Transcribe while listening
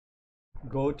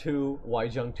go to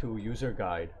Waijung 2 user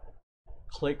guide,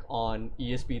 click on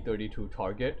ESP32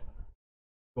 target,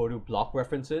 go to block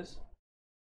references,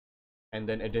 and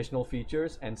then additional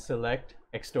features, and select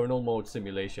external mode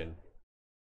simulation.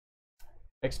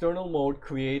 External mode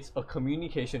creates a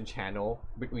communication channel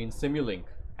between Simulink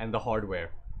and the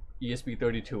hardware,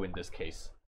 ESP32 in this case.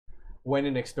 When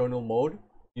in external mode,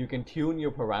 you can tune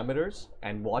your parameters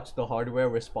and watch the hardware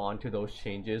respond to those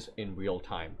changes in real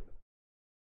time.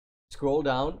 Scroll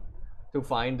down to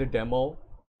find the demo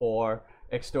for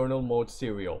external mode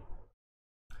serial.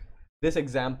 This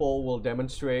example will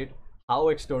demonstrate how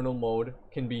external mode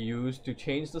can be used to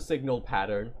change the signal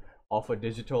pattern of a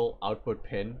digital output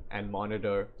pin and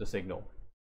monitor the signal.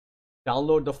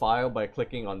 Download the file by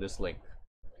clicking on this link.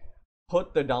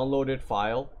 Put the downloaded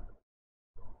file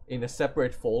in a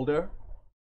separate folder,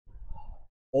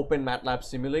 open Matlab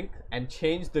Simulink, and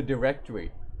change the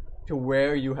directory to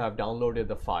where you have downloaded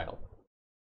the file.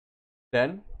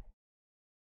 Then,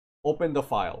 open the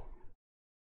file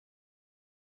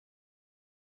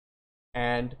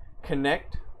and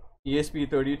connect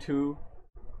ESP32 to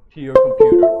your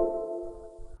computer.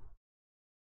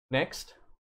 Next,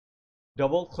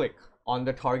 double-click on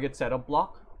the target setup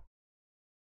block.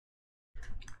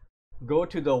 Go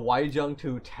to the Waijung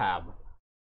 2 tab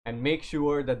and make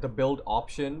sure that the build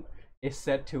option is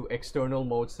set to external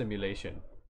mode simulation.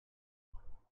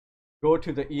 Go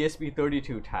to the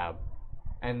ESP32 tab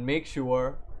and make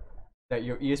sure that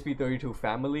your ESP32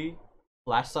 family,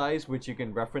 flash size, which you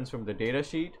can reference from the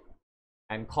datasheet,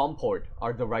 and COM port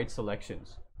are the right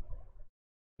selections.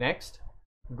 Next,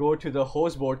 go to the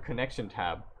host board connection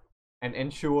tab and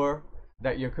ensure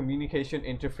that your communication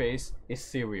interface is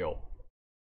serial.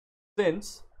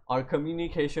 Since our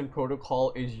communication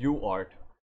protocol is UART,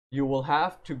 you will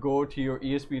have to go to your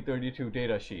ESP32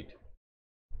 datasheet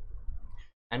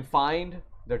and find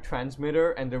the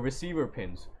transmitter and the receiver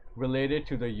pins related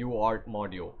to the UART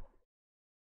module.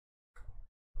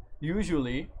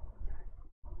 Usually,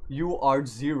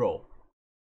 UART0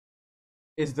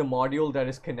 is the module that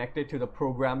is connected to the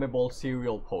programmable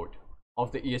serial port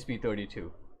of the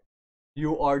ESP32.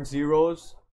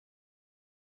 UART0's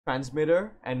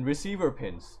transmitter and receiver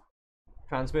pins.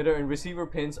 Transmitter and receiver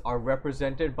pins are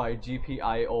represented by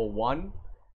GPIO1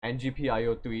 and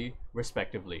GPIO3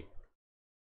 respectively.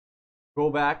 Go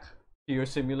back to your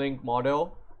Simulink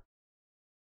model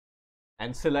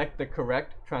and select the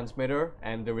correct transmitter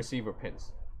and the receiver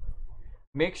pins.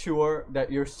 Make sure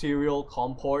that your serial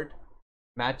COM port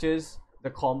matches the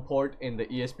COM port in the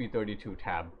ESP32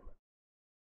 tab.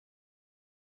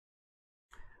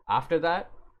 After that,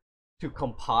 to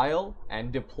compile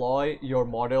and deploy your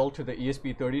model to the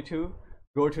ESP32,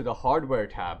 go to the Hardware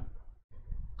tab,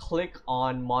 click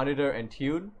on Monitor and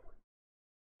Tune,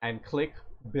 and click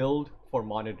Build for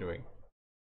monitoring.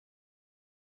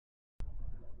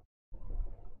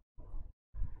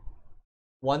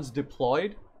 Once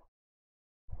deployed,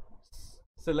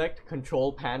 select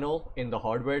Control Panel in the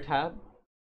Hardware tab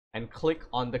and click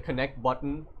on the Connect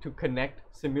button to connect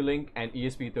Simulink and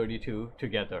ESP32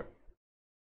 together.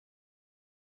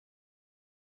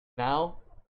 Now,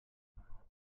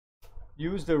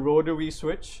 use the rotary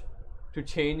switch to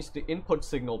change the input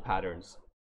signal patterns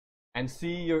and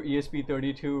see your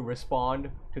ESP32 respond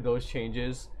to those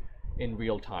changes in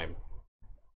real time.